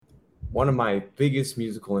one of my biggest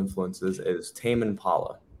musical influences is Tame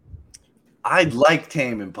Impala. I like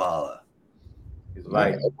Tame Impala.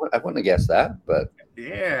 Like, I wouldn't have guessed that, but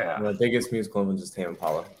yeah, my biggest musical influence is Tame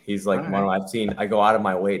Impala. He's like All one right. I go out of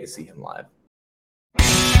my way to see him live.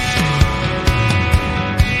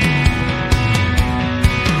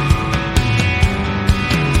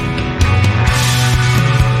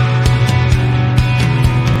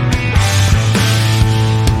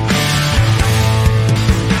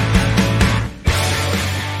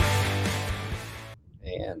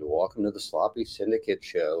 And welcome to the Sloppy Syndicate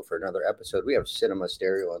Show for another episode. We have Cinema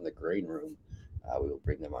Stereo in the green room. We will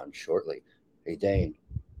bring them on shortly. Hey, Dane,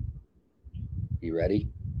 you ready?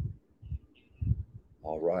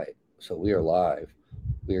 All right. So we are live.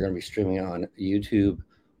 We are going to be streaming on YouTube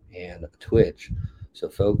and Twitch. So,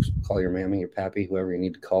 folks, call your mammy, your pappy, whoever you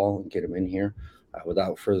need to call, and get them in here.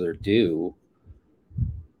 Without further ado,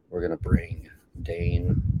 we're going to bring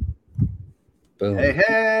Dane. Boom.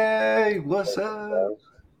 Hey, what's up?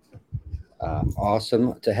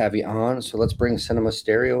 Awesome to have you on. So let's bring Cinema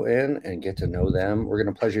Stereo in and get to know them. We're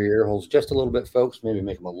going to pleasure your ear holes just a little bit, folks. Maybe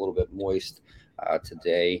make them a little bit moist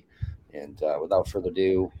today. And without further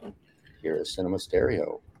ado, here is Cinema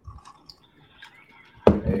Stereo.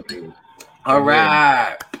 Hey. All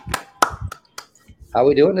right. How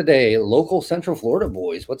we doing today? Local Central Florida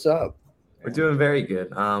boys, what's up? We're doing very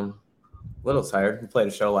good. A little tired. We played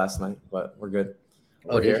a show last night, but we're good.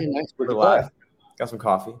 Did you? Nice. We're live. Got some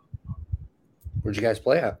coffee. Where'd you guys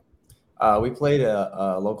play at? We played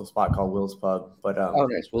a local spot called Will's Pub, but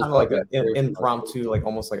nice. Will's kind of Pub, like an impromptu, like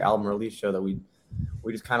almost like album release show that we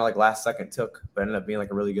just kind of like last second took, but ended up being like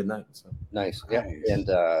a really good night. So nice, yeah. And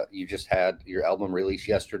you just had your album release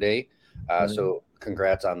yesterday, so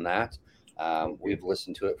congrats on that. We've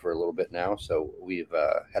listened to it for a little bit now, so we've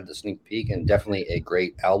had the sneak peek, and definitely a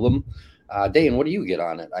great album. Dane, what do you get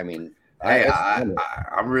on it? I mean, I'm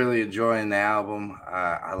really enjoying the album.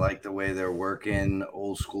 I like the way they're working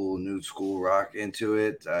old school, new school rock into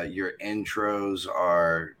it. Your intros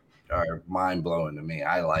are mind blowing to me.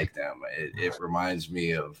 I like them. It reminds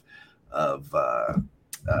me of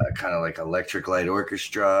kind of like Electric Light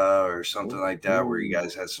Orchestra or something like that, where you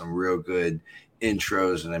guys had some real good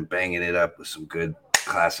intros and then banging it up with some good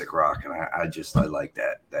classic rock, and I like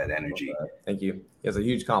that energy. Thank you. It's a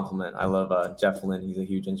huge compliment. I love Jeff Lynne. He's a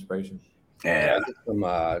huge inspiration. Yeah,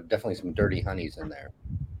 definitely some Dirty Honeys in there.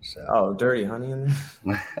 So Dirty Honey in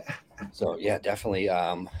there. So yeah, definitely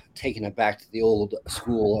taking it back to the old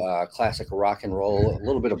school classic rock and roll, a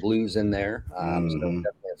little bit of blues in there. So definitely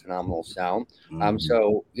a phenomenal sound.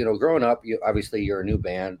 So growing up, you're a new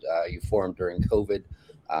band. You formed during COVID.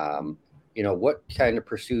 What kind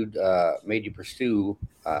of made you pursue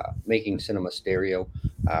making Cinema Stereo?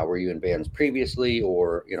 Were you in bands previously,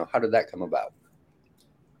 or how did that come about?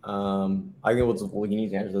 I think we need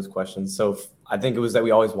to answer those questions. So I think it was that we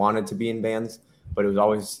always wanted to be in bands, but it was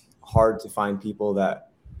always hard to find people that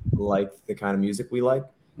liked the kind of music we like.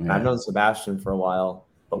 And I've known Sebastian for a while,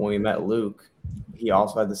 but when we met Luke, he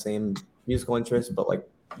also had the same musical interest, but like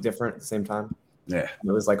different at the same time. Yeah. And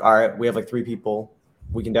it was like, all right, we have like 3 people.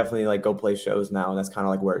 We can definitely like go play shows now. And that's kind of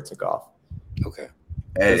like where it took off. Okay.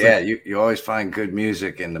 Yeah, you always find good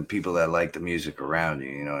music and the people that like the music around you.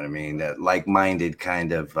 You know what I mean? That like-minded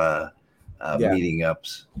kind of meeting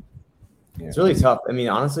ups. Yeah. It's really tough. I mean,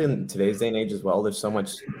 honestly, in today's day and age as well, there's so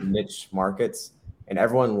much niche markets, and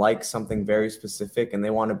everyone likes something very specific, and they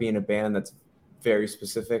want to be in a band that's very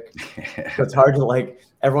specific. So it's hard to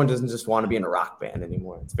everyone doesn't just want to be in a rock band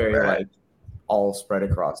anymore. It's very all spread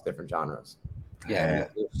across different genres. Yeah,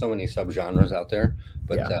 there's so many subgenres out there,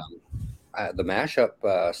 but the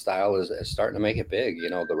mashup style is starting to make it big.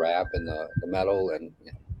 The rap and the metal and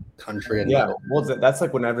country and metal. Well, that's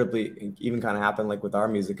like what inevitably even kind of happened. Like with our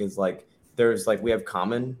music is like there's we have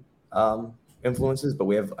common influences, but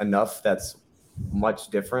we have enough that's much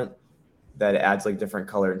different that it adds like different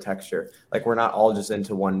color and texture. Like we're not all just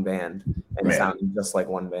into one band and sounding just like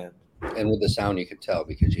one band. And with the sound, you could tell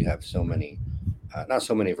because you have so many. Not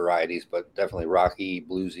so many varieties, but definitely rocky,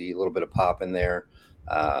 bluesy, a little bit of pop in there.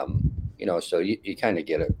 So you kind of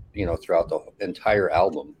get it, throughout the entire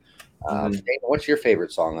album. What's your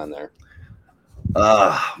favorite song on there?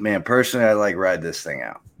 Man, personally, I like Ride This Thing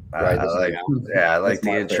Out. I like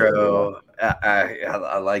the intro.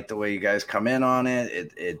 I like the way you guys come in on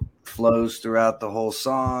it. It flows throughout the whole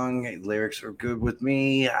song. Lyrics are good with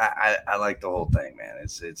me. I like the whole thing, man.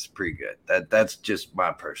 It's pretty good. That's just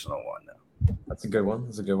my personal one, though. That's a good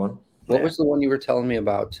one. What was the one you were telling me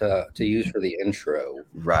about to use for the intro?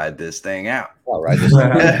 Ride this thing out. Oh, right. You're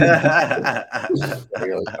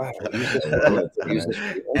like, oh, use this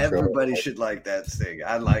for the intro. Everybody should like that thing.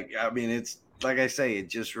 I mean, it's like I say, it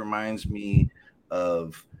just reminds me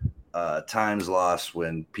of times lost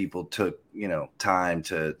when people took, time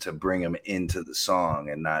to bring them into the song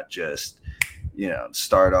and not just,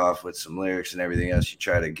 start off with some lyrics and everything else. You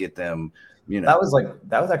try to get them, That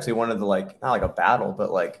was actually one of the, like, not like a battle,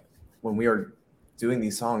 but like when we were doing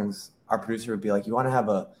these songs, our producer would be like, "You want to have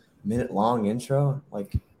a minute-long intro?"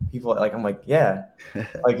 Like, people, like, I'm like, yeah.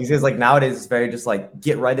 Like, he says, like, nowadays it's very just like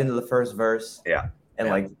get right into the first verse. Yeah. And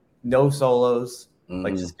like no solos.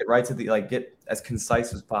 Like, just get right to the, like, get as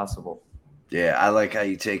concise as possible. Yeah, I like how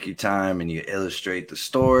you take your time and you illustrate the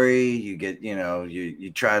story. You get,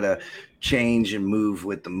 you try to change and move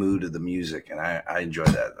with the mood of the music, and I enjoy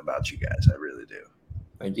that about you guys. I really do.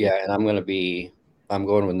 Thank you. Yeah, and I'm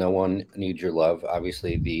going with No One Needs Your Love.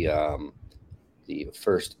 Obviously, the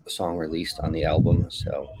first song released on the album,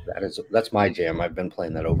 so that's my jam. I've been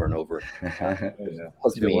playing that over and over.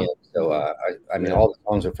 Hooks me in. So I mean, all the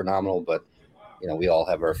songs are phenomenal, but we all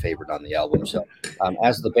have our favorite on the album. So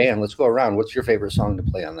as the band, let's go around. What's your favorite song to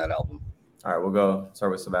play on that album? All right, we'll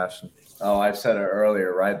start with Sebastian. Oh, I said it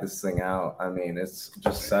earlier, Ride This Thing Out. I mean, it's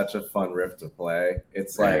just such a fun riff to play.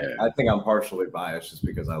 It's like, I think I'm partially biased just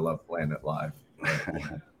because I love playing it live.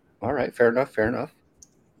 All right, fair enough.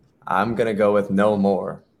 I'm going to go with No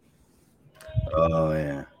More. Oh,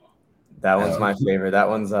 yeah. That one's my favorite. That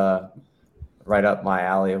one's right up my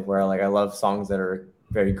alley of where, like, I love songs that are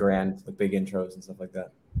very grand, like big intros and stuff like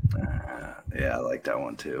that. Yeah, I like that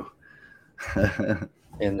one too.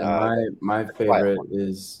 And my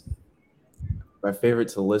favorite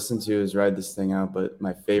to listen to is Ride This Thing Out, but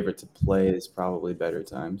my favorite to play is probably Better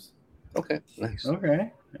Times. Okay, nice.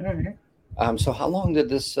 Okay, all right. So how long did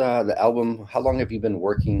this the album? How long have you been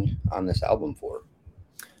working on this album for?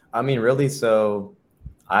 I mean, really, so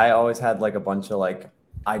I always had like a bunch of like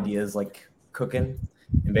ideas like cooking,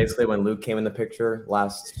 and basically when Luke came in the picture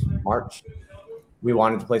last March, we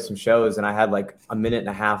wanted to play some shows, and I had like a minute and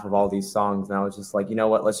a half of all these songs, and I was just like, you know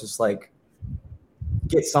what, let's just like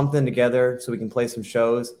get something together so we can play some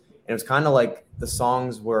shows. And it was kind of like the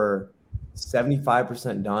songs were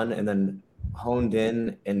 75% done and then honed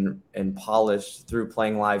in and polished through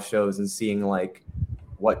playing live shows and seeing like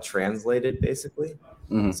what translated basically.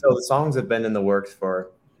 Mm-hmm. So the songs have been in the works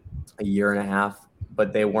for a year and a half,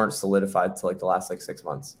 but they weren't solidified till like the last like 6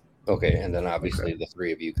 months. Okay, and then obviously the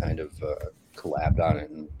three of you kind of collabed on it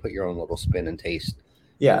and put your own little spin and taste.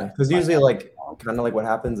 Yeah, because usually like kind of like what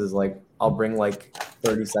happens is like I'll bring like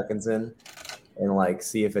 30 seconds in and like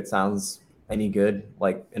see if it sounds any good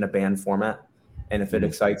like in a band format, and if it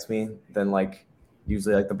excites me, then like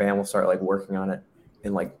usually like the band will start like working on it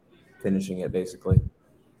and like finishing it basically.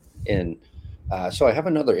 And so I have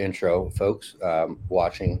another intro, folks,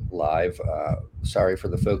 watching live. Sorry for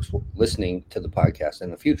the folks listening to the podcast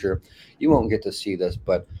in the future. You won't get to see this,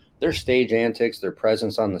 but their stage antics, their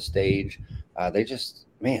presence on the stage, they just,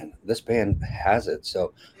 man, this band has it.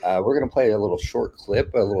 So we're going to play a little short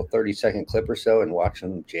clip, a little 30-second clip or so, and watch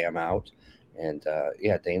them jam out. And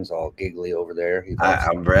yeah, Dane's all giggly over there.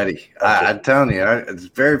 I'm ready. I'm telling you, it's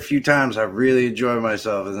very few times I really enjoy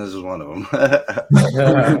myself, and this is one of them. We're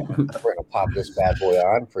going to pop this bad boy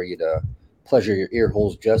on for you to pleasure your ear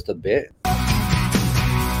holes just a bit.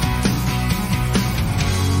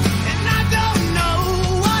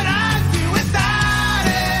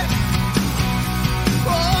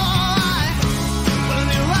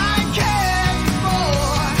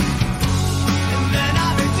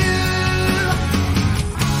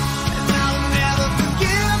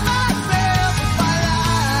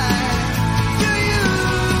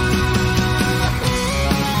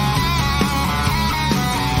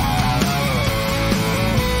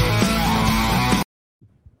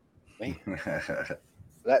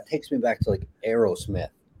 That takes me back to like Aerosmith,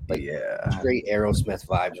 like straight Aerosmith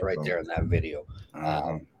vibes right there in that video.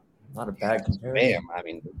 Not a bad comparison. Bam! I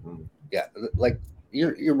mean, yeah, like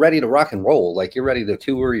you're ready to rock and roll. Like you're ready to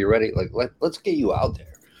tour. You're ready. Like let's get you out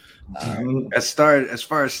there. As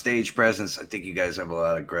far as stage presence, I think you guys have a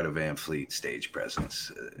lot of Greta Van Fleet stage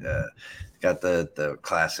presence. Got the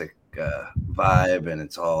classic vibe, and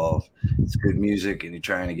it's good music, and you're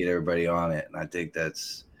trying to get everybody on it. And I think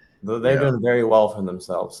that's. They're doing very well for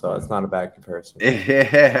themselves, so it's not a bad comparison.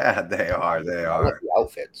 Yeah, they are. They are. I like the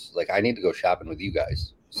outfits. Like I need to go shopping with you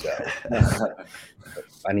guys. So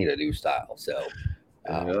I need a new style. So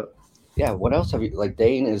yeah. What else have you? Like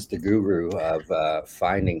Dane is the guru of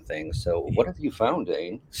finding things. So what have you found,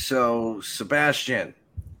 Dane? So Sebastian,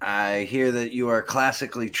 I hear that you are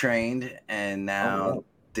classically trained, and now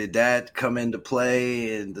did that come into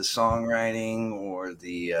play in the songwriting or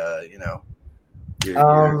the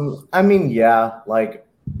I mean, yeah, like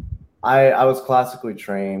I was classically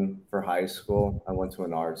trained for high school. I went to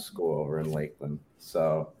an art school over in Lakeland.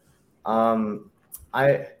 So I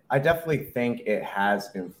definitely think it has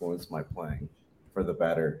influenced my playing for the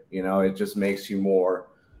better. You know, it just makes you more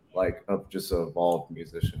like just an evolved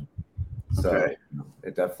musician. So Okay.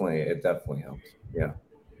 it definitely helps. Yeah.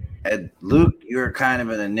 And Luke, you're kind of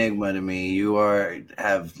an enigma to me. You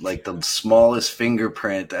have like the smallest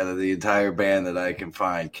fingerprint out of the entire band that I can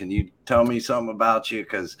find. Can you tell me something about you?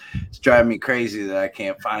 Because it's driving me crazy that I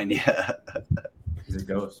can't find you. He's a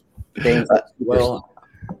ghost. Well,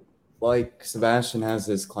 like Sebastian has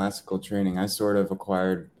this classical training. I sort of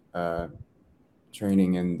acquired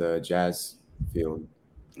training in the jazz field.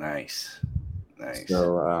 Nice.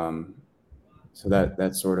 So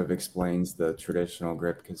that sort of explains the traditional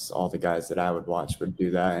grip, because all the guys that I would watch would do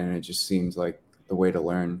that, and it just seems like the way to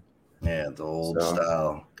learn. Yeah, the old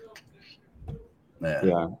style.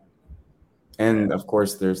 Yeah. And of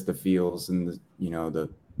course there's the feels and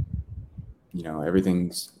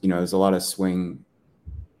everything's, there's a lot of swing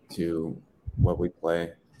to what we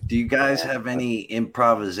play. Do you guys have any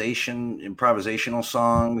improvisational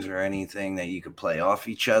songs or anything that you could play off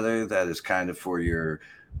each other that is kind of for your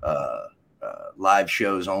live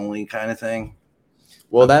shows only kind of thing?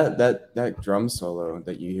 Well, that drum solo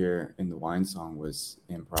that you hear in the Wine Song was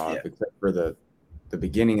improv, except for the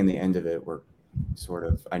beginning and the end of it were sort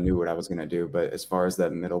of, I knew what I was going to do, but as far as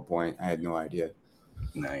that middle point, I had no idea.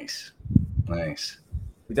 Nice. We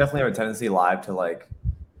definitely have a tendency live to like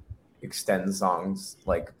extend songs,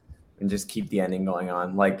 like, and just keep the ending going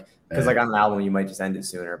on, like, because like on an album you might just end it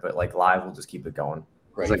sooner, but like live we'll just keep it going.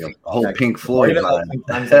 Right. It's like a whole Pink Floyd vibe. Like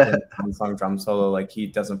sometimes like a song drum solo, like he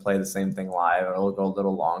doesn't play the same thing live, or it'll go a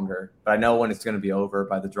little longer. But I know when it's going to be over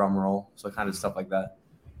by the drum roll, so kind of stuff like that.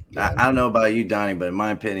 I don't know about you, Donnie, but in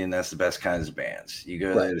my opinion, that's the best kinds of bands. You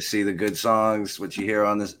go there to see the good songs, what you hear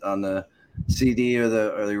on the CD or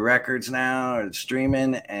the records now or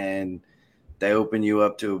streaming, and they open you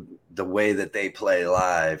up to the way that they play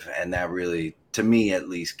live, and that really, to me at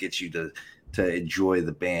least, gets you to enjoy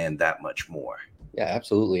the band that much more. Yeah,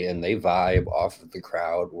 absolutely. And they vibe off of the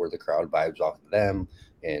crowd, where the crowd vibes off of them.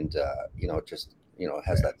 And, it just, it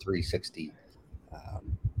has that 360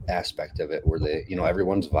 aspect of it where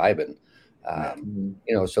everyone's vibing.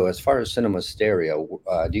 So as far as Cinema Stereo,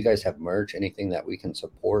 do you guys have merch, anything that we can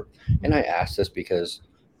support? And I ask this because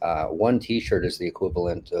one T-shirt is the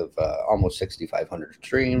equivalent of almost 6,500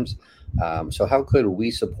 streams. So how could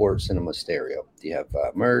we support Cinema Stereo? Do you have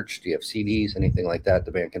merch? Do you have CDs, anything like that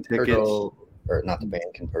the band can purchase? Or not the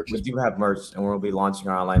band can purchase? We do have merch, and we'll be launching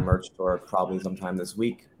our online merch store probably sometime this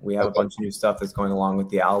week. We have a bunch of new stuff that's going along with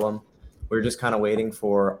the album. We're just kind of waiting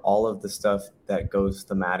for all of the stuff that goes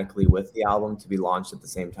thematically with the album to be launched at the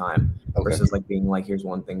same time, versus like being like, here's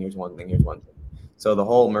one thing, here's one thing, here's one thing. So the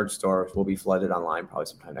whole merch store will be flooded online probably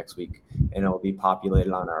sometime next week, and it'll be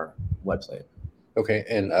populated on our website. Okay,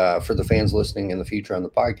 and for the fans listening in the future on the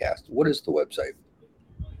podcast, what is the website?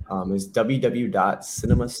 Is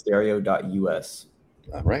www.cinemastereo.us.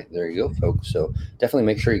 All right, there you go, folks. So definitely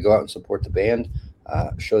make sure you go out and support the band,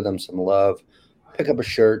 show them some love, pick up a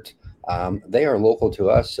shirt. They are local to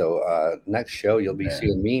us, so next show you'll be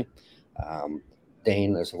seeing me.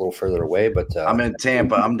 Dane is a little further away, but I'm in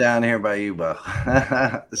Tampa. I'm down here by you, Bo.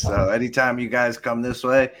 So anytime you guys come this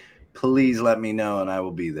way, please let me know, and I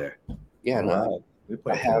will be there. Yeah, no.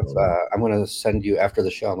 I have. I'm going to send you after the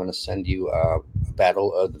show. I'm going to send you a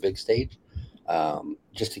battle of the big stage,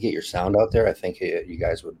 just to get your sound out there. I think you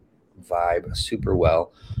guys would vibe super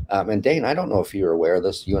well. And Dane, I don't know if you're aware of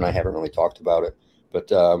this. You and I haven't really talked about it, but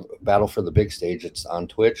Battle for the Big Stage. It's on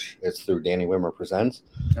Twitch. It's through Danny Wimmer Presents.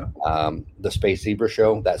 The Space Zebra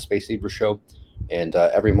Show. That Space Zebra Show, and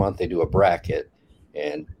every month they do a bracket,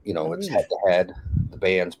 and it's head to head. The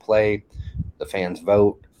bands play, the fans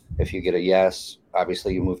vote. If you get a yes,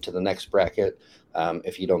 obviously you move to the next bracket.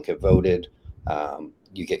 If you don't get voted,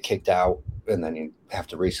 you get kicked out, and then you have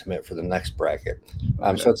to resubmit for the next bracket.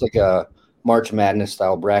 So it's like a March Madness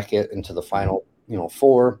style bracket into the final,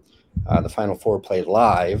 four. The final four play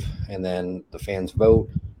live, and then the fans vote.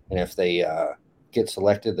 And if they get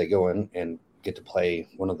selected, they go in and get to play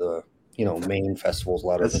one of the main festivals.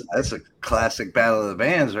 That's a classic Battle of the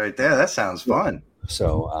Bands right there. That sounds fun.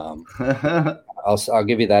 So I'll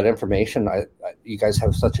give you that information. You guys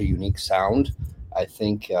have such a unique sound. I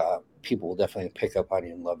think people will definitely pick up on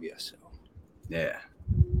you and love you. So yeah,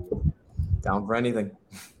 down for anything.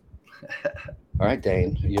 All right,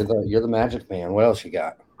 Dane, you're the magic man. What else you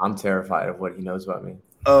got? I'm terrified of what he knows about me.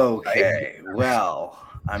 Okay, well,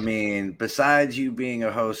 I mean, besides you being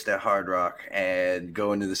a host at Hard Rock and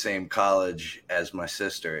going to the same college as my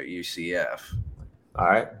sister at UCF, All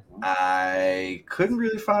right. I couldn't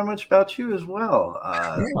really find much about you as well.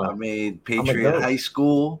 I made Patriot goat. High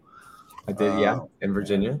School. I did, yeah, in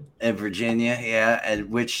Virginia. In Virginia, yeah, and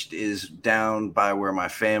which is down by where my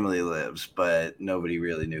family lives, but nobody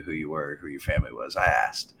really knew who you were, who your family was. I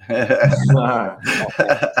asked. Dan's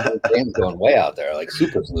going way out there, like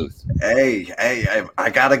super sleuth. Hey,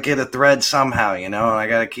 I gotta get a thread somehow, and I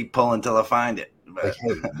gotta keep pulling till I find it. But,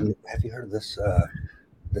 Like, hey, have you heard of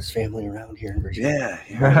this family around here in Virginia?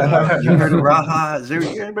 yeah, you heard of Raha? Is there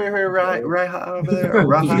anybody heard of Raha over there? Or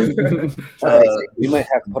Raha? We might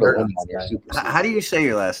have to put a limit on your super sleuth. How do you say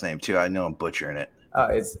your last name too? I know I'm butchering it.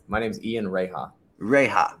 My name's Ian Reha.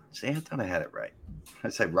 Reha. See, I thought I had it right. I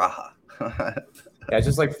said Raha. Yeah,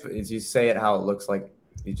 just like if you say it how it looks like,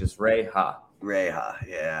 you just Reha. Reha.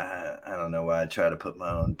 Yeah, I don't know why I try to put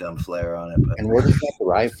my own dumb flair on it, but And where does that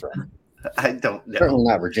derive from? I don't know. Certainly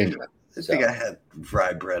not Virginia. I think I had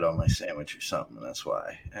rye bread on my sandwich or something. That's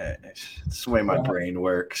why. It's the way my brain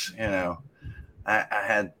works. I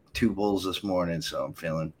had 2 bowls this morning, so I'm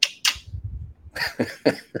feeling.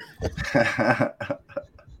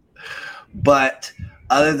 But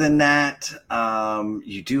other than that,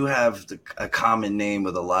 you do have a common name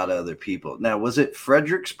with a lot of other people. Now, was it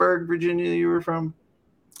Fredericksburg, Virginia, you were from?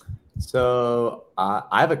 So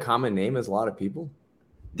I have a common name as a lot of people.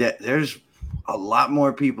 There's a lot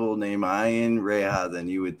more people named Ian Reha than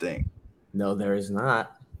you would think. No, there is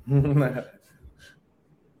not. Unless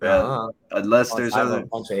there's a other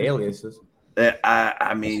bunch of aliases.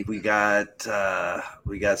 I mean, we got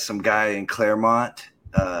some guy in Claremont,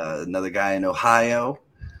 another guy in Ohio.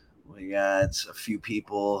 We got a few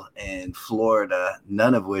people in Florida,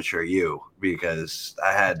 none of which are you, because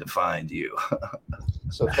I had to find you.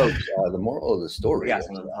 So, folks, the moral of the story We got is,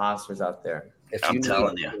 some imposters out there.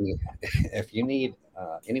 If you need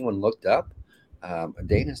anyone looked up,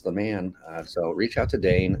 Dane is the man. So reach out to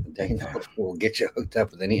Dane. Dane will get you hooked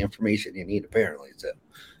up with any information you need, apparently. So.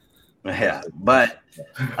 Yeah, but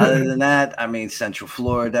other than that, I mean, Central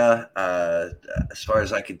Florida, as far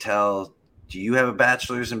as I can tell, do you have a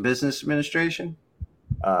bachelor's in business administration?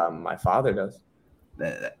 My father does.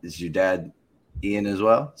 Is your dad Ian as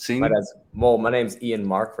well? Senior? My name's Ian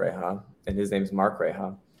Mark Reha, and his name's Mark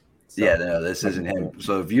Reha. So, yeah, no, this isn't him.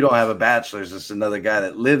 So if you don't have a bachelor's, it's another guy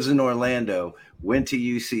that lives in Orlando, went to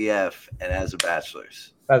UCF, and has a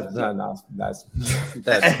bachelor's. That's not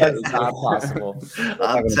possible.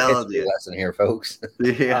 I'm telling you. Lesson here, folks.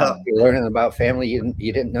 Yeah, you're learning about family you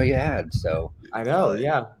didn't know you had. So I know.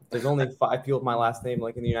 Yeah, there's only 5 people with my last name,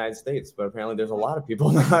 like in the United States, but apparently there's a lot of people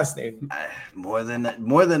in the last name. More than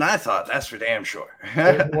I thought. That's for damn sure.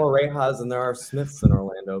 There's more Rehas than there are Smiths in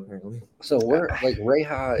Orlando, apparently. So where, like,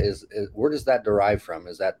 Reha is where does that derive from?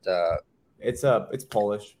 Is that It's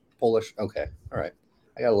Polish. Polish? Okay, all right.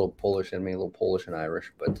 I got a little Polish in me, a little Polish and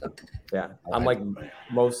Irish, but yeah, I'm like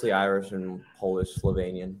mostly Irish and Polish,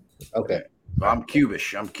 Slovenian. Okay, I'm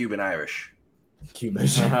Cubish. I'm Cuban Irish.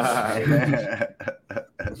 Cubish.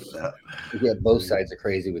 You get both sides are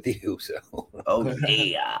crazy with you. So oh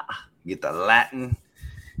yeah, get the Latin,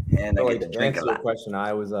 and so, I get to drink a lot. Question: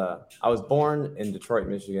 I was born in Detroit,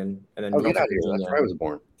 Michigan, and then get out of here. That's where I was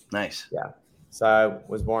born. Nice. Yeah. So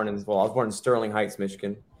I was born in Sterling Heights,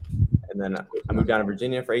 Michigan, and then I moved down to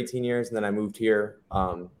Virginia for 18 years, and then I moved here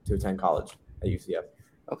to attend college at UCF.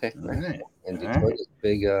 Okay. All right. And Detroit is a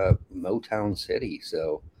big Motown city,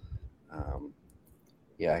 so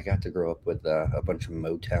yeah, I got to grow up with a bunch of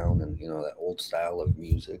Motown and that old style of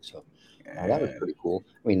music. So that was pretty cool.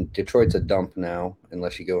 I mean, Detroit's a dump now,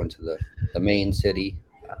 unless you go into the main city.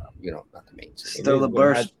 Not the main city. Still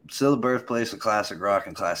the birthplace of classic rock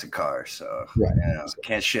and classic cars. So right.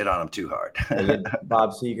 Can't shit on them too hard.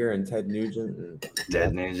 Bob Seger and Ted Nugent.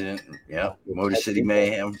 Yeah. Motor City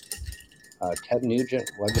Mayhem. Ted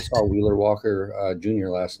Nugent. Well, I just saw Wheeler Walker Jr.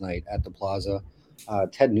 last night at the Plaza.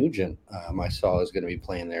 Ted Nugent, I saw is going to be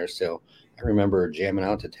playing there. So I remember jamming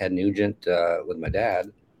out to Ted Nugent with my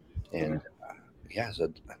dad. And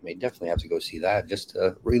so I may definitely have to go see that just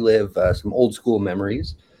to relive some old school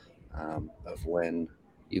memories of when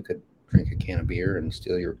you could drink a can of beer and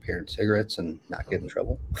steal your parents' cigarettes and not get in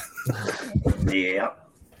trouble. Yeah.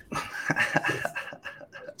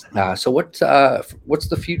 So what's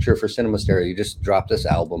the future for Cinema Stereo? You just dropped this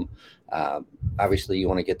album. Obviously, you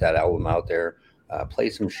want to get that album out there, play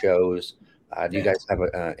some shows. Do you guys have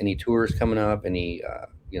any tours coming up? Any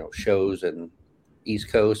shows and East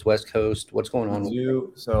Coast, West Coast? What's going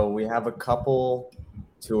on? So we have a couple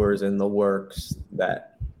tours in the works that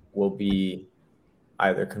will be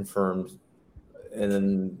either confirmed, and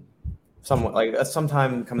then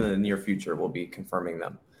sometime coming in the near future, we'll be confirming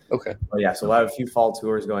them. Okay. But yeah, so we'll have a few fall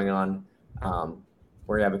tours going on.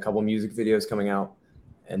 We're gonna have a couple music videos coming out,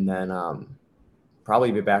 and then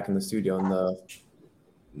probably be back in the studio in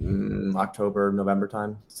the October, November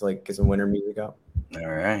time to like get some winter music out. All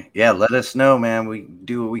right. Yeah, let us know, man. We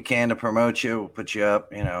do what we can to promote you. We'll put you up,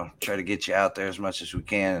 try to get you out there as much as we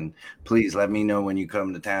can. And please let me know when you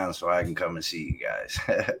come to town so I can come and see you guys.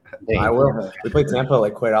 I will. We play Tampa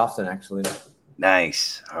like quite often, actually.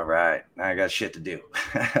 Nice. All right. Now I got shit to do.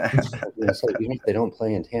 So even if they don't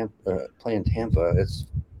play in Tampa, it's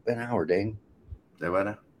an hour, Dane.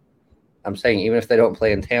 I'm saying even if they don't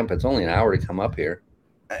play in Tampa, it's only an hour to come up here.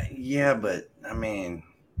 Yeah, but I mean,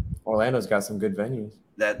 Orlando's got some good venues.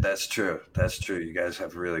 That's true. That's true. You guys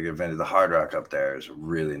have a really good venue. The Hard Rock up there is a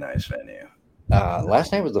really nice venue.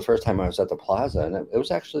 Last night was the first time I was at the Plaza, and it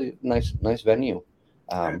was actually nice venue.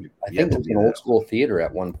 I think it was an old school theater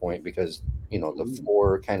at one point because the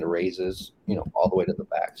floor kind of raises all the way to the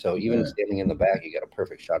back. So even standing in the back, you got a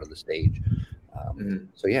perfect shot of the stage.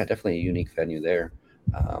 So yeah, definitely a unique venue there.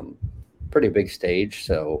 Pretty big stage.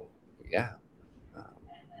 So yeah.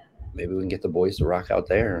 Maybe we can get the boys to rock out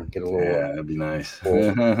there and get a little. Yeah, that'd be nice.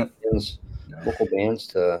 Local bands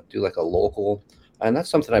to do like a local, and that's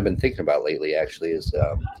something I've been thinking about lately. Actually, is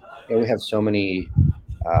we have so many,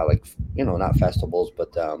 not festivals,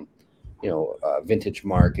 but vintage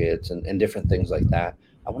markets and different things like that.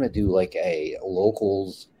 I want to do like a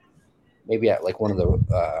locals, maybe at like one of the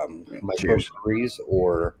breweries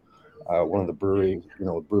or one of the brewery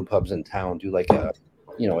brew pubs in town. Do like a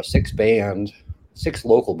 6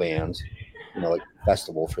 local bands, like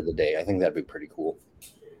festival for the day. I think that'd be pretty cool.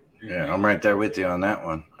 Yeah, I'm right there with you on that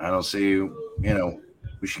one. I don't see,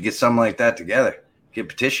 we should get something like that together. Get a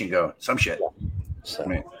petition going, some shit. So,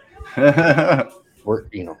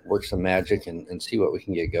 work some magic and see what we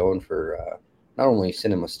can get going for not only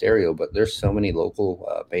Cinema Stereo, but there's so many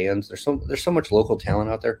local bands. There's so much local talent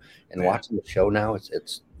out there. And watching the show now,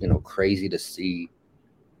 it's crazy to see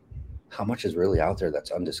how much is really out there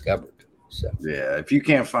that's undiscovered. So. Yeah, if you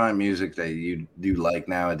can't find music that you do like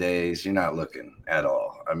nowadays, you're not looking at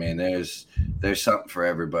all. I mean, there's something for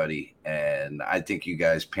everybody, and I think you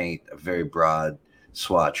guys paint a very broad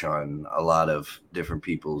swatch on a lot of different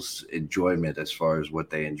people's enjoyment as far as what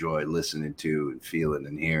they enjoy listening to and feeling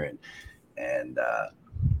and hearing. And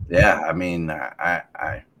I mean,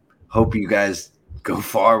 I hope you guys go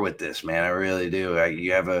far with this, man. I really do.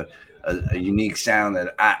 You have a unique sound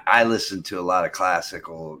that I listen to a lot of classic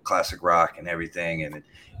rock and everything. And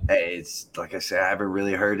it's like I said, I haven't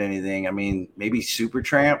really heard anything. I mean, maybe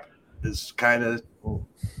Supertramp is kind of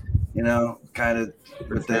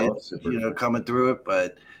coming through it,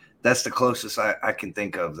 but that's the closest I can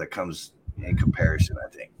think of that comes in comparison, I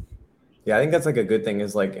think. Yeah, I think that's like a good thing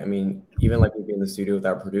is like, I mean, even like we'd be in the studio with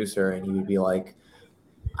our producer and he would be like,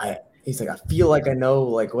 he's like, I feel like I know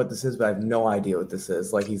like what this is, but I have no idea what this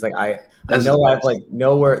is. Like, he's like, I know I've like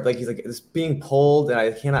nowhere, like he's like, it's being pulled and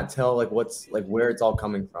I cannot tell like what's like where it's all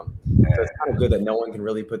coming from. So it's kind of good that no one can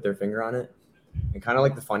really put their finger on it. And kind of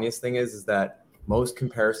like the funniest thing is that most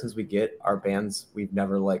comparisons we get are bands we've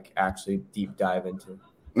never like actually deep dive into.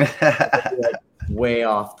 Like, way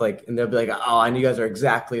off, like, and they'll be like, oh, I know you guys are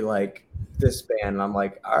exactly like this band. And I'm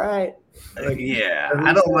like, all right. Like, yeah,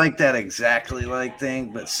 I don't like that exactly like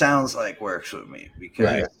thing, but sounds like works with me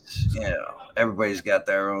because everybody's got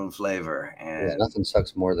their own flavor, and nothing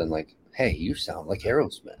sucks more than like, hey, you sound like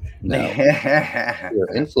Aerosmith. No,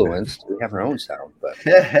 we're influenced. We have our own sound, but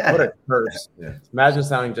what a curse! Yeah. Imagine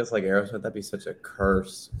sounding just like Aerosmith. That'd be such a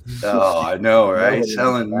curse. Oh, I know, right?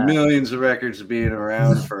 Selling millions of records, being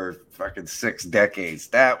around for fucking 6 decades.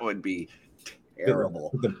 That would be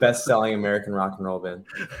terrible. The best-selling American rock and roll band.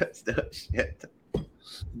 Shit.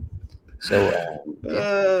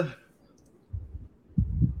 So,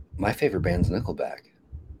 my favorite band's Nickelback.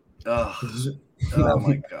 Oh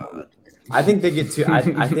my god! I think they get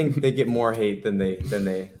I think they get more hate than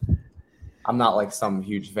they. I'm not like some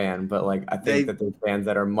huge fan, but like I think that there's bands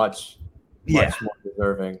that are much more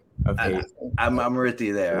deserving of hate. I'm with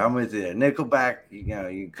you there. I'm with you there. Nickelback,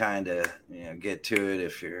 you kind of get to it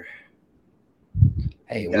if you're.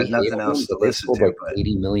 Hey, we nothing else to listen to. Like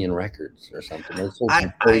 80 million records or something. They sold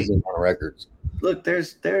some crazy amount of records. Look,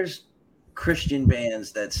 there's Christian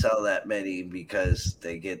bands that sell that many because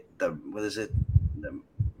they get the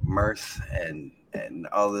mirth and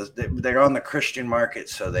all this. They're on the Christian market,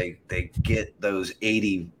 so they get those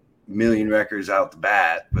 80 million records out the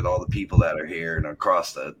bat with all the people that are here and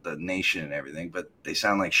across the nation and everything. But they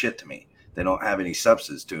sound like shit to me. they don't have any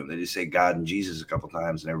substance to them. They just say God and Jesus a couple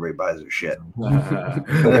times, and everybody buys their shit.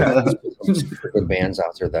 Some super good bands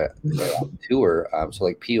out there that are on tour. So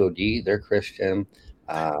like POD, they're Christian.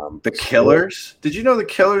 The Killers. Did you know the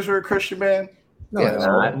Killers were a Christian band? No, Yeah. they're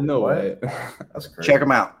not. No way. That's crazy. Check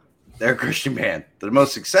them out. They're a Christian band. They're the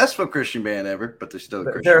most successful Christian band ever, but they're still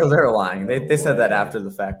a Christian. They're lying. They said that after the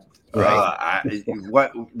fact.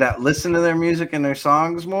 Listen to their music and their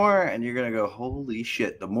songs more, and you're gonna go, holy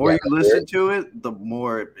shit! The more you listen to it, the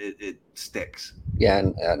more it sticks. Yeah,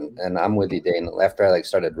 and I'm with you, Dane. After I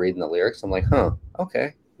started reading the lyrics, I'm like, huh,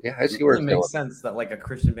 okay, yeah, I see It where really it's going. makes sense that like a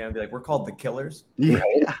Christian band would be like, we're called the Killers. Yeah.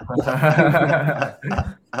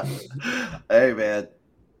 Hey man,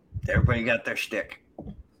 everybody got their shtick.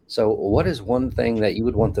 So, what is one thing that you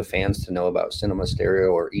would want the fans to know about Cinema Stereo,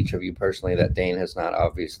 or each of you personally, that Dane has not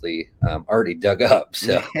obviously already dug up?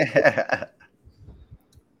 So,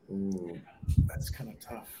 Ooh, That's kind of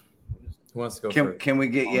tough. who wants to go first? Can we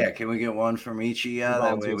get one from each of you?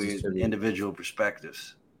 That way we Volunteers get individual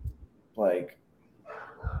perspectives. Like,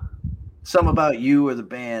 Some about you or the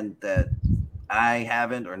band that I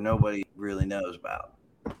haven't or nobody really knows about.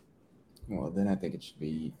 Well, then I think it should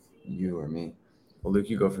be you or me. Well,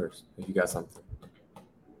 Luke, you go first if you got something.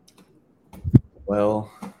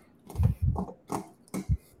 Well,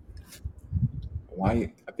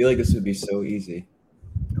 why? I feel like this would be so easy.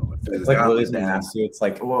 It's like really nasty. It's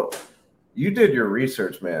like, well, you did your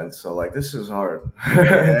research, man. So like, this is hard.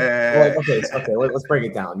 well, okay, let's break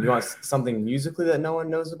it down. You want something musically that no one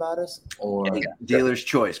knows about us, or Dealer's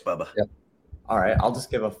choice, Bubba. Yep. all right? I'll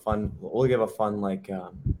just give a fun. We'll give a fun like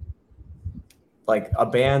a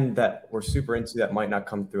band that we're super into that might not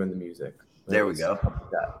come through in the music. There we go. Something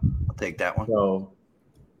like that. I'll take that one. So,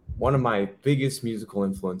 one of my biggest musical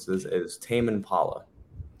influences is Tame Impala.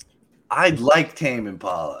 I like Tame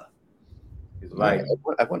Impala. Like,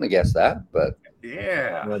 I wouldn't have guessed that, but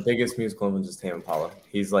Yeah. my biggest musical influence is Tame Impala.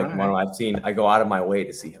 He's like All one of I've seen. I go out of my way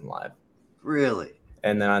to see him live, Really?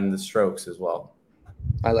 and then on the Strokes as well.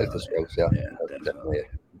 I like the Strokes. Yeah, Yeah, definitely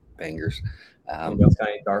bangers. Anybody else got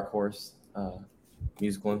any dark horse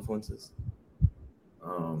musical influences? I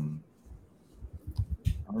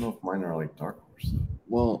don't know if mine are like dark horse.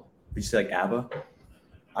 Well, Did you say like ABBA?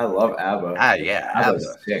 I love ABBA. Yeah.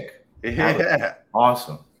 ABBA's sick. Yeah.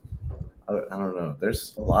 Awesome. I don't know.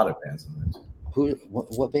 There's a lot of bands in there.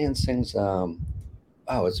 What band sings? Oh,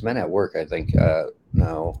 it's Men at Work, I think.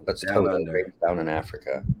 No, that's Down Toto, Under. right? Down in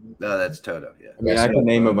Africa. No, that's Toto. Yeah. I mean, I can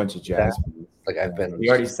name a bunch of jazz. bands. Like I've been. You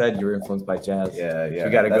already said you were influenced by jazz. Yeah. You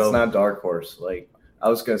gotta That's go. not dark horse. Like, I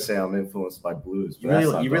was gonna say I'm influenced by blues. You but that's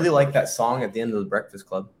really, not you really dark like that song at the end of the Breakfast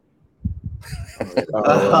Club.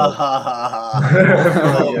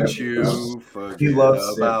 Don't you forget He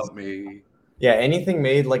loves about me. Yeah, anything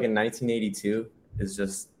made like in 1982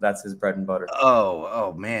 is that's his bread and butter.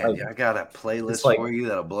 Oh man, Like, yeah, I got a playlist it's like for you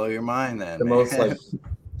that'll blow your mind. Then The man. most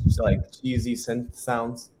like cheesy synth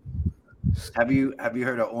sounds. have you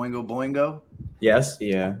heard of Oingo Boingo? Yes.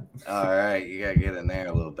 Yeah. All right, you gotta get in there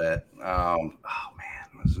a little bit. Oh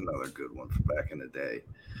man, this is another good one from back in the day.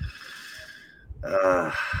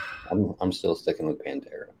 I'm still sticking with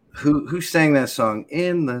Pantera. Who sang that song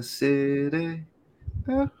in the city?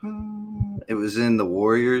 It was in The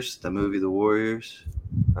Warriors, the movie The Warriors.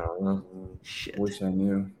 I don't know. Shit, Wish I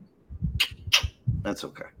knew. that's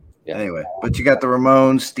okay. Yeah. Anyway, but you got the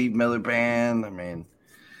Ramones, Steve Miller Band. I mean,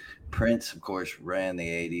 Prince, of course, ran the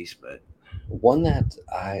 '80s, but One that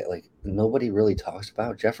I like nobody really talks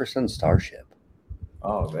about, Jefferson Starship.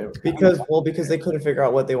 Oh, they were Because they couldn't figure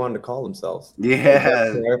out what they wanted to call themselves. yeah,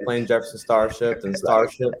 Jefferson Airplane, Jefferson Starship, and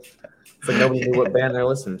Starship. It's like nobody knew what band they're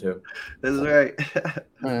listening to. that's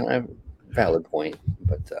right. Valid point,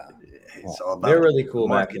 but It's all about They're really cool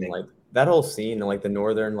back in marketing. like that whole scene, like the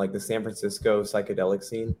northern, like the San Francisco psychedelic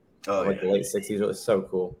scene, Oh, like yeah. the late '60s. It was so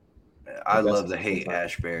cool. I That's love the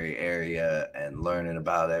Haight-Ashbury area and learning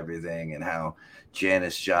about everything and how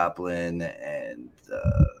Janis Joplin and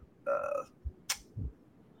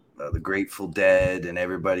the Grateful Dead and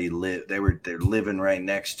everybody they're living right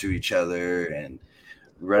next to each other and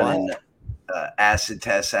running acid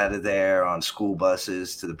tests out of there on school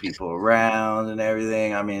buses to the people around and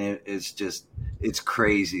everything. I mean, it's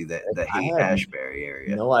crazy that the I had Haight-Ashbury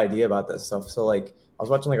area. No idea about that stuff. So like I was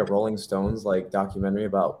watching like a Rolling Stones like documentary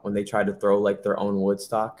about when they tried to throw like their own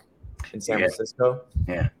Woodstock in San Yeah. Francisco.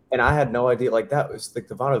 Yeah. And I had no idea like that was like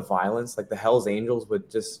the amount of violence, like the Hells Angels would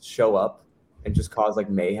just show up and just cause like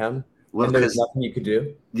mayhem. Well, and there was 'cause- nothing you could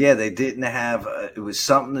do. Yeah, they didn't have. It was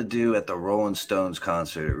something to do at the Rolling Stones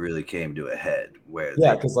concert. It really came to a head where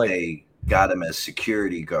Yeah, 'cause, like- they got them as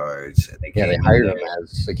security guards. And they yeah, they came hired in him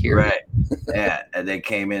as security. Right. Yeah, and they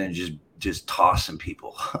came in and just just tossing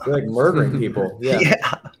people. They're like murdering people. Yeah.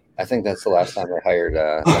 Yeah. I think that's the last time I hired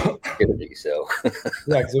security. So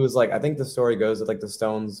Yeah, because it was like, I think the story goes that like the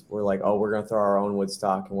Stones were like, oh, we're gonna throw our own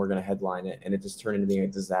Woodstock and we're gonna headline it, and it just turned into being a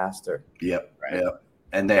disaster. Yep. Yep.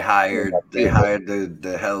 And they hired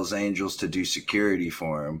the Hells Angels to do security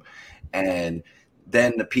for him, and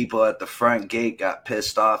then the people at the front gate got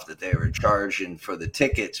pissed off that they were charging for the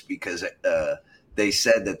tickets because they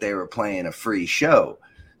said that they were playing a free show.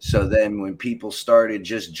 So then when people started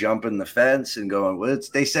just jumping the fence and going, well,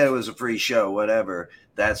 they said it was a free show, whatever,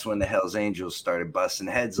 that's when the Hells Angels started busting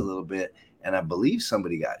heads a little bit. And I believe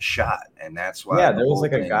somebody got shot. And that's why. Yeah, there was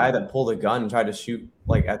like a guy that pulled a gun and tried to shoot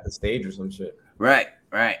like at the stage or some shit. Right.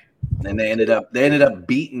 And they ended up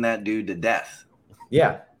beating that dude to death.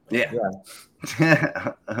 Yeah. I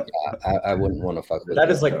wouldn't want to fuck with that.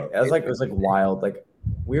 Is like, it was like wild. Like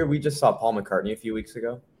we just saw Paul McCartney a few weeks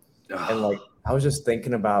ago. And like, I was just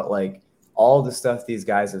thinking about like all the stuff these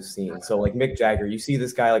guys have seen. So like Mick Jagger, you see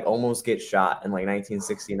this guy like almost get shot in like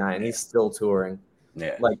 1969, and he's still touring.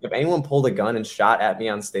 Yeah. Like if anyone pulled a gun and shot at me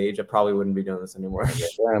on stage, I probably wouldn't be doing this anymore.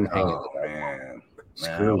 I'm hanging. Oh, man.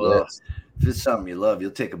 Screw well, this. if it's something you love,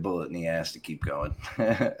 you'll take a bullet in the ass to keep going.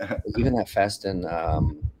 Even that fest in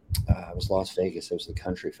it was Las Vegas. It was the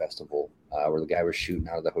country festival where the guy was shooting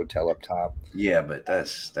out of the hotel up top. Yeah, but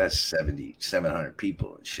that's 700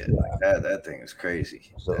 people and shit. Like that thing is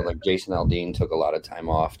crazy. So like Jason Aldean took a lot of time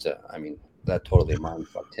off to. I mean, that totally mind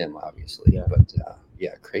fucked him, obviously. Yeah. But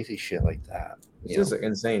yeah, crazy shit like that. It's just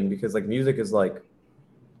insane because like music is like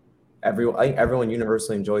everyone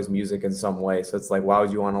universally enjoys music in some way. So it's like, why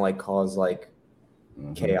would you want to like cause like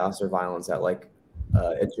chaos or violence at like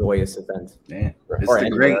a joyous event? Yeah,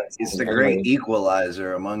 it's the great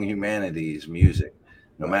equalizer among humanity's music.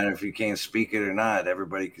 No matter if you can't speak it or not,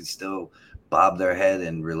 everybody can still bob their head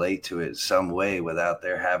and relate to it some way without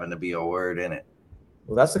there having to be a word in it.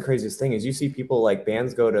 Well, that's the craziest thing is you see people like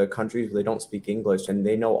bands go to countries where they don't speak English and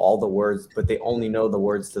they know all the words, but they only know the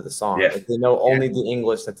words to the song. Yeah. Like they know only the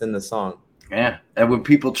English that's in the song. Yeah. And when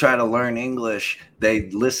people try to learn English, they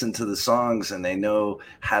listen to the songs and they know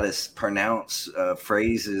how to pronounce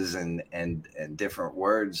phrases and different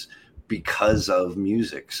words because of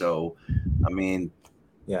music. So, I mean,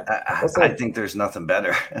 yeah, I think there's nothing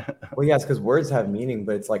better. Well, yes, because words have meaning,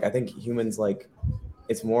 but it's like I think humans like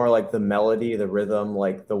it's more like the melody, the rhythm,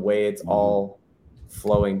 like the way it's all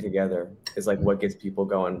flowing together is like what gets people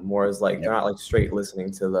going. More is like they're not like straight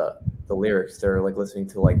listening to the lyrics; they're like listening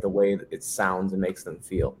to like the way that it sounds and makes them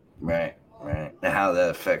feel. Right. And how that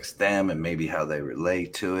affects them, and maybe how they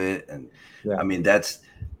relate to it. And I mean, that's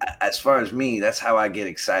as far as me, that's how I get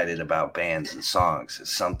excited about bands and songs. If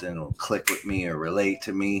something will click with me or relate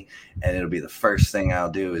to me, and it'll be the first thing I'll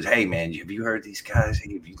do is, hey man, have you heard these guys?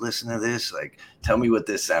 Hey, have you listened to this? Like, tell me what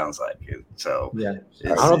this sounds like. So I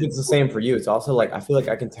don't know if it's the same for you. It's also like I feel like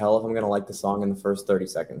I can tell if I'm gonna like the song in the first 30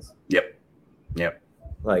 seconds. Yep.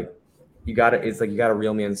 Like it's like you gotta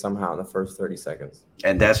reel me in somehow in the first 30 seconds.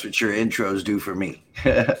 And that's what your intros do for me.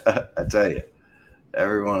 I tell you,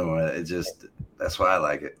 every one of them. That's why I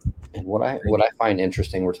like it. And what I find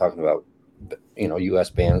interesting, we're talking about,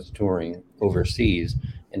 U.S. bands touring overseas,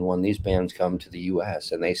 and when these bands come to the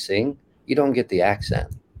U.S. and they sing, you don't get the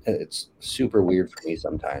accent. It's super weird for me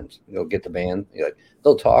sometimes. You'll get the band,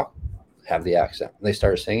 they'll talk, have the accent. When they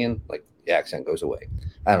start singing, like the accent goes away.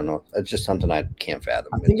 I don't know. It's just something I can't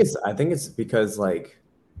fathom. I think it's because like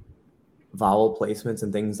vowel placements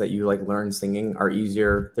and things that you like learn singing are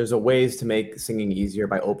easier. There's a ways to make singing easier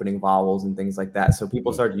by opening vowels and things like that. So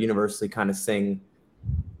people start to universally kind of sing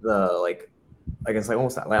the like, I guess like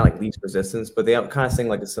almost not like least resistance, but they kind of sing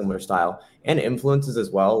like a similar style and influences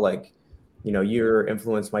as well. Like, your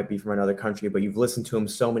influence might be from another country, but you've listened to them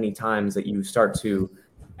so many times that you start to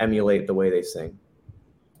emulate the way they sing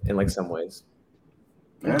in like some ways.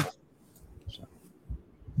 Yeah.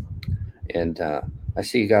 And I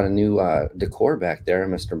see you got a new decor back there,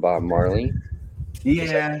 Mr. Bob Marley.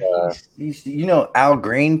 Yeah. Al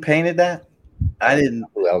Green painted that? I didn't.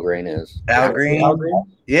 Who Al Green is? Al Green?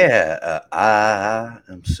 Yeah. I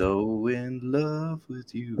am so in love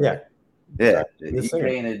with you. Yeah. Yeah. He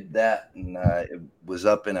painted that, and it was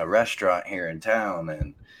up in a restaurant here in town,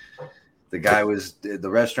 and the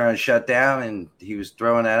restaurant shut down, and he was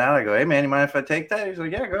throwing that out. I go, hey man, you mind if I take that? He's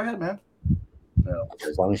like, yeah, go ahead, man. No.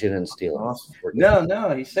 As long as you didn't steal it. Awesome.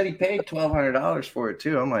 No. He said he paid $1,200 for it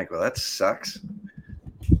too. I'm like, well, that sucks.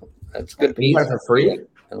 That's good. You got it for free?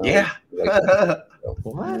 Yeah. What?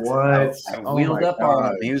 I wheeled up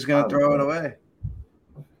on him. He was going to throw it away.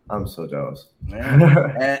 I'm so jealous.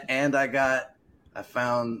 Yeah. and I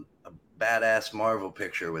found badass Marvel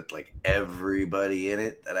picture with like everybody in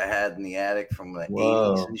it that I had in the attic from the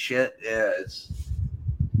Whoa. 80s and shit. Yeah, it's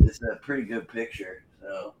a pretty good picture.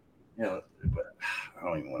 So, you know, but I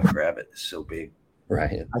don't even want to grab it. It's so big.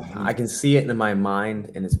 Right. I can see it in my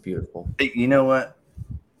mind, and it's beautiful. Hey, you know what?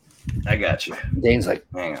 I got you. Dane's like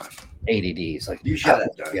Hang on. ADD. He's like, You shut "I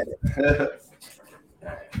up, don't Doug." get it."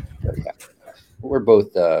 Yeah. We're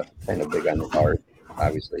both kind of big on the art,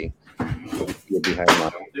 obviously. You're behind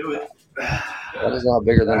mine. Do it. That is a lot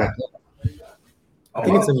bigger than I thought. I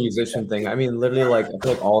think it's a musician thing. I mean, literally, like I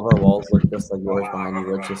feel like all of our walls look just like yours behind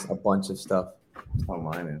you. It's just a bunch of stuff. That's how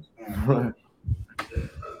mine is.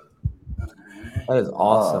 That is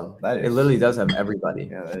awesome. that It is- literally does have everybody.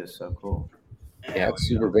 Yeah, that is so cool. Yeah, it's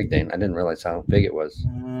super big, Dane. I didn't realize how big it was.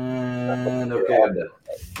 Okay.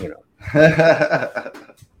 You know.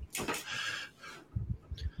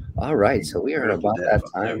 All right, so we are at about that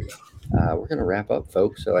time. We're going to wrap up,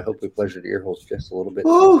 folks. So I hope we pleasured your ear holes just a little bit.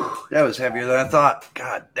 Woo, that was heavier than I thought.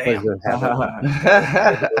 God damn. Pleasure having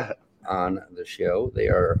them on the show. They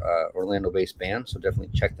are Orlando-based band, so definitely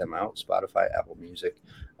check them out. Spotify, Apple Music,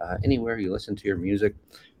 anywhere you listen to your music.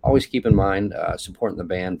 Always keep in mind supporting the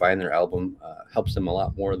band, buying their album helps them a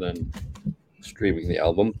lot more than streaming the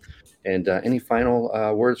album. And any final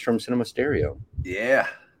words from Cinema Stereo? Yeah.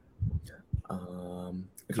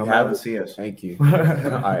 If you Come out and have, see us. Thank you. all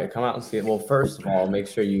right, come out and see it. Well, first of all, make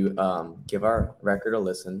sure you give our record a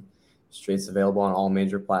listen. It's available on all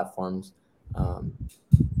major platforms.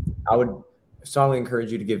 I would strongly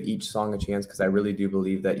encourage you to give each song a chance because I really do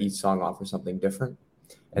believe that each song offers something different,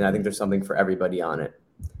 and I think there's something for everybody on it.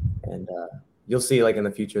 And you'll see, like in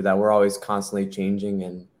the future, that we're always constantly changing,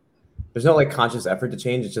 and there's no like conscious effort to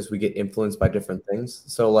change. It's just we get influenced by different things.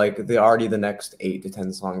 So like the next 8 to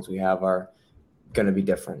 10 songs we have are going to be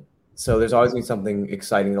different. So there's always going to be something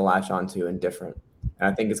exciting to latch onto and different.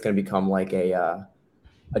 And I think it's going to become like a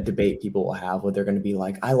debate people will have where they're going to be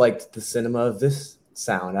like, I liked the cinema of this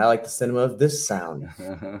sound. I like the cinema of this sound.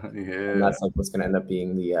 And Yeah. that's like what's going to end up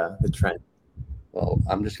being the trend. Well,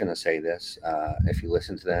 I'm just going to say this. If you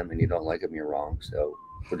listen to them and you don't like them, you're wrong. So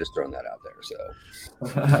we're just throwing that out there. So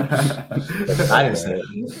I didn't say it.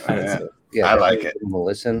 I didn't say it. yeah, I like definitely it. give them a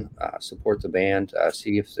listen, support the band,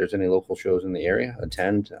 see if there's any local shows in the area,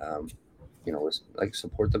 attend, listen, like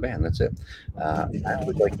support the band. That's it. I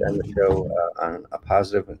would like to end the show on a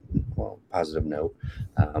positive note.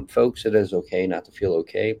 Folks, it is okay not to feel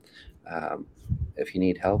okay. If you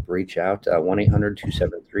need help, reach out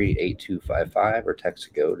 1-800-273-8255 or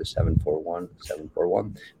text GO to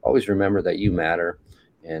 741-741. Always remember that you matter.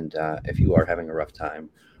 And if you are having a rough time,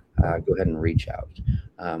 go ahead and reach out.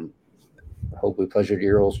 Hope we pleasured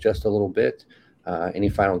your ears just a little bit. Any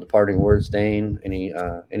final departing words, Dane?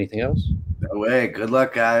 Anything else? No way. Good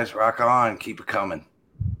luck, guys. Rock on. Keep it coming.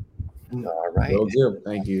 All right. Will do.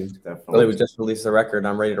 Thank you. Really, we just released the record.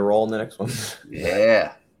 I'm ready to roll in the next one.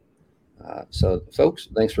 Yeah. So, folks,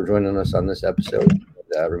 thanks for joining us on this episode.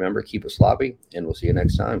 Remember, keep it sloppy, and we'll see you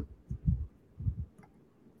next time.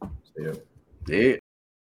 See ya. Yeah.